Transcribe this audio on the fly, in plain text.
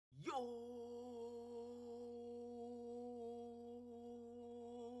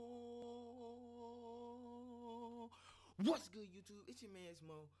What's good, YouTube? It's your man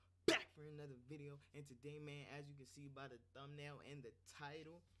Smo, back for another video. And today, man, as you can see by the thumbnail and the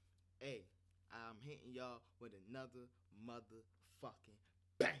title, hey, I'm hitting y'all with another motherfucking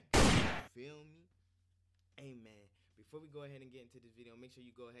bang. Feel me? Hey, man, before we go ahead and get into this video, make sure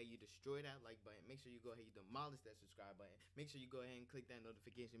you go ahead, you destroy that like button. Make sure you go ahead, you demolish that subscribe button. Make sure you go ahead and click that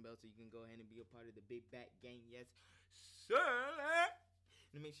notification bell so you can go ahead and be a part of the Big Back Gang. Yes, sir.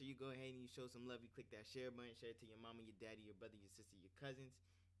 And make sure you go ahead and you show some love. You click that share button, share it to your mama, your daddy, your brother, your sister, your cousins,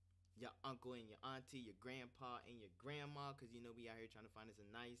 your uncle and your auntie, your grandpa and your grandma. Because, you know, we out here trying to find us a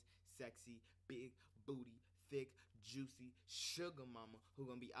nice, sexy, big booty, thick, juicy sugar mama who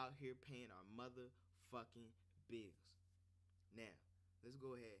gonna be out here paying our motherfucking bills. Now, let's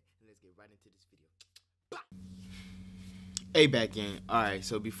go ahead and let's get right into this video. Bah! Hey, back in. Alright,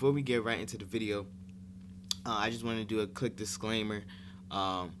 so before we get right into the video, I just want to do a quick disclaimer.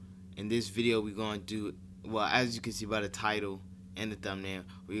 In this video, we're going to do, well, as you can see by the title and the thumbnail,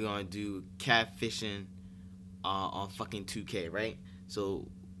 we're going to do catfishing on fucking 2K, right? So,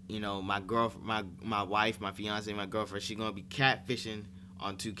 you know, my wife, my fiance, my girlfriend, she's going to be catfishing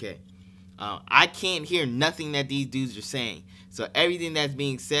on 2K. I can't hear nothing that these dudes are saying. So everything that's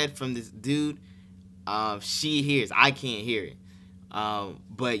being said from this dude, she hears. I can't hear it.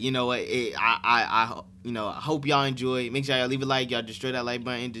 But you know what? I you know, I hope y'all enjoy. Make sure y'all leave a like. Y'all destroy that like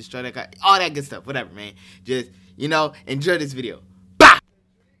button. Destroy that, all that good stuff. Whatever, man. Just, you know, enjoy this video. Bah!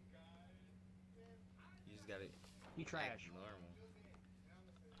 You just gotta. You trash. Act normal.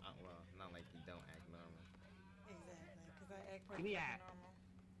 Well, not like you don't act normal. Exactly, because I act Give me pretty that.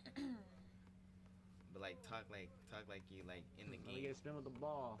 normal. But like talk like you like in the Let me game. get a spin with the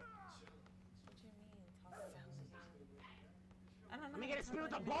ball. What you mean? Talk about it. I don't know. Let me get a spin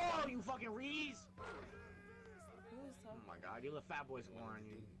with the ball, you fucking Reese! Who's Oh talking? my god, you little fat boy scoring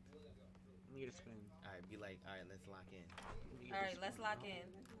you. Let me get a spin. Alright, be like, alright, let's lock in. Alright, let's lock in.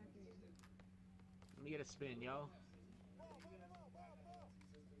 Let me get a spin, yo.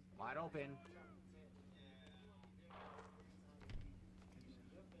 Wide open.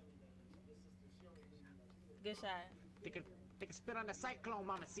 Good shot. Take a spin on the cyclone,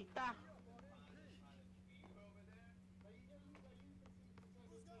 mamacita.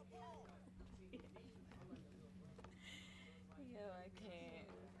 Yo, I can't.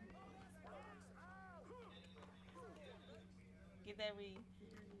 Get that read.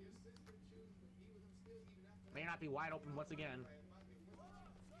 May not be wide open once again.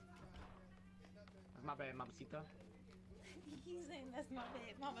 That's my bad, mamacita. He's saying that's my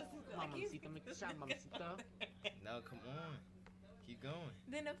bad, mamacita. Mamacita, make the shot, mamacita. No, come on. Keep going.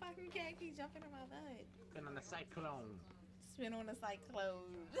 Then the fucking cat keeps jumping in my butt. Spin on the cyclone. Spin on the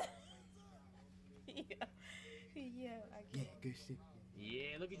cyclone. Yeah, I Yeah, can't. good shit.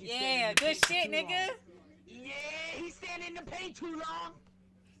 Yeah, look at you. Yeah, standing in the good paint shit, too nigga. long. Yeah, he's standing in the paint too long.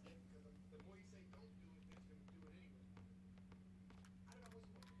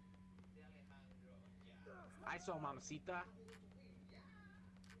 I saw mamacita.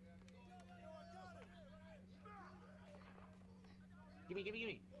 Gimme.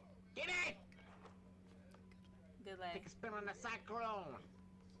 Gimme! Good leg. Take a spin on the cyclone.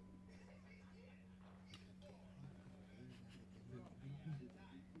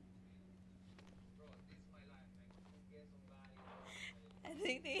 I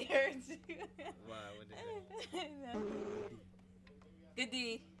think they heard you. Wow, what is that? Good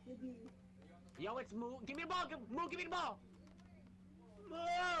D. Yo, it's Moo. Give me the ball. Moo, give me the ball. Moo!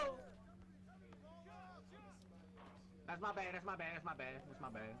 That's my bad.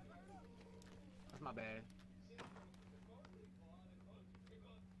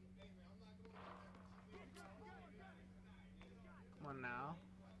 Come on now.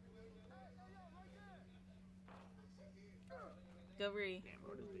 Go read. Damn,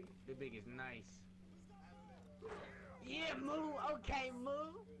 bro, this big is nice. Yeah, Moo. Okay,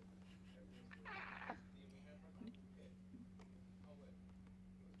 Moo.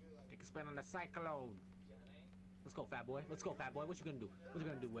 Take a spin on the cyclone. Let's go, fat boy. What you gonna do?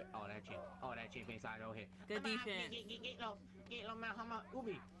 With all that chain? All that chain inside over here. Good Come on, defense. Get low, man. Come on,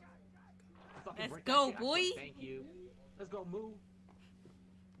 Ubi. Let's go, boy. Thank you. Let's go, Moo.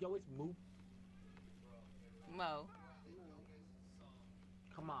 Yo, it's Moo. Mo.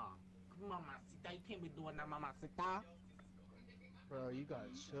 Come on, mamacita. You can't be doing that, mamacita. Bro, you gotta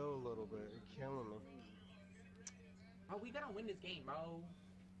chill a little bit. You're killing me. Bro, we gonna win this game, bro.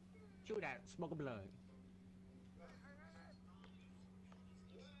 Chew that. Smoke a blood.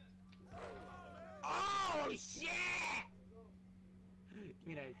 Oh, shit! Give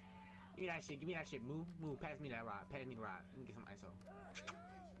me that shit. Move. Pass me that rod. Let me get some ISO.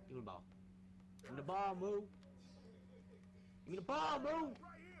 Give me the ball. Give me the ball, move. Give me the ball, move.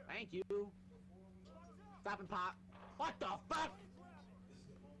 Thank you. Stop and pop. What the fuck?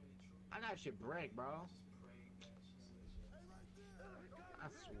 I know that shit break, bro. I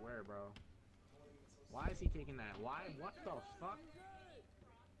swear, bro. Why is he taking that? Why? What the fuck?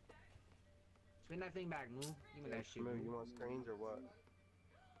 Spin that thing back, move. Give me that shit, move. You want screens or what?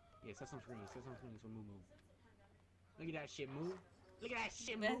 Yeah, set some screens. Set some screens for move. Look at that shit, move. Look at that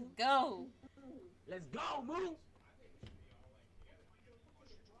shit, move. Let's go. Let's go, move.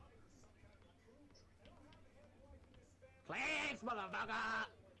 Flames, motherfucker.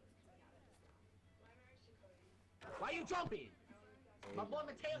 Why you jumping? My boy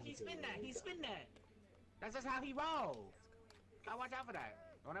Mateo, he spin that. He spin that. That's just how he rolls. Gotta watch out for that.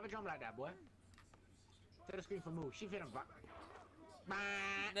 Don't ever jump like that, boy. Set the screen for move. She finna.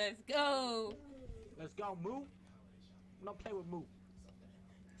 Let's go. Let's go, move. Don't play with move.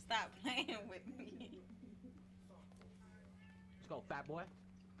 Stop playing with me. Let's go, fat boy.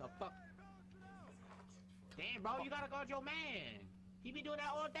 The fuck? Damn, bro, you gotta guard your man. He be doing that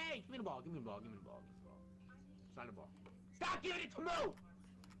all day. Give me the ball. Give me the ball. Give me the ball. Give me the ball. Slide the ball. Stop giving it to Moo!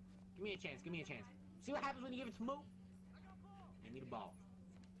 Give me a chance. Give me a chance. See what happens when you give it to Moo? Give me the ball.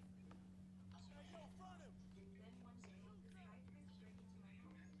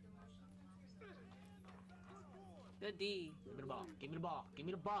 Good D. Give me the ball. Give me the ball. Give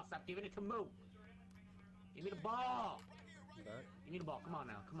me the ball. Stop giving it to Moo. Give me the ball. Give me the ball. Come on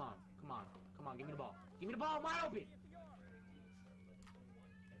now. Come on. Come on. Come on. Give me the ball. Give me the ball. Wide open.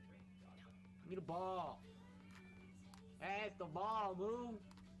 Give me the ball. That's the ball, Moo.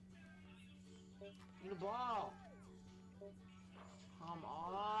 Give me the ball. Come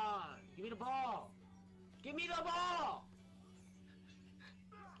on. Give me the ball. Give me the ball.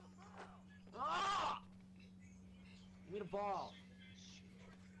 Ah! Give me the ball.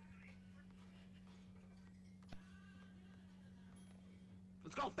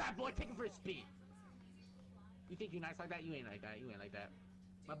 Let's go, fat boy. Take him for a spin. You think you're nice like that? You ain't like that. You ain't like that.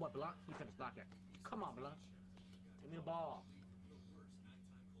 My boy Blanc, he finna block that. Come on, Blanc. Give me the ball.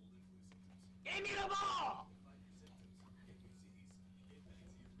 Give me the ball!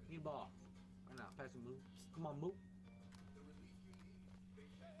 Give me the ball. Right now, pass and move. Come on, move.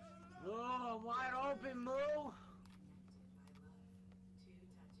 Oh, I'm wide open, move.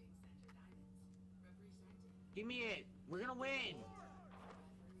 Give me it. We're gonna win.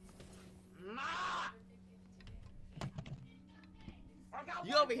 Nah!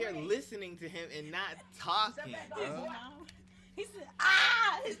 You over here listening to him and not talking, bro. He said,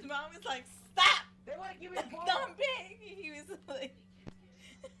 ah! His mom was like, stop! They wanna give me the ball. Dumb pig! He was like...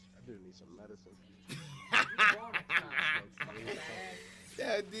 I do need some medicine.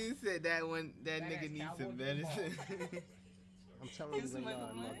 That dude said that one. That nigga needs some medicine. I'm telling you His right now, mother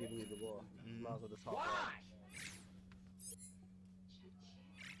I'm not giving you the ball. Might as well just hop Why? off.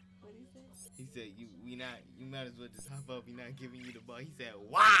 What he say? He said, you might as well just hop up. We're not giving you the ball. He said,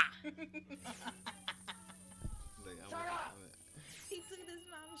 why? Look, Shut up! He took his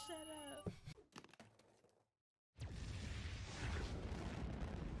mom, shut up.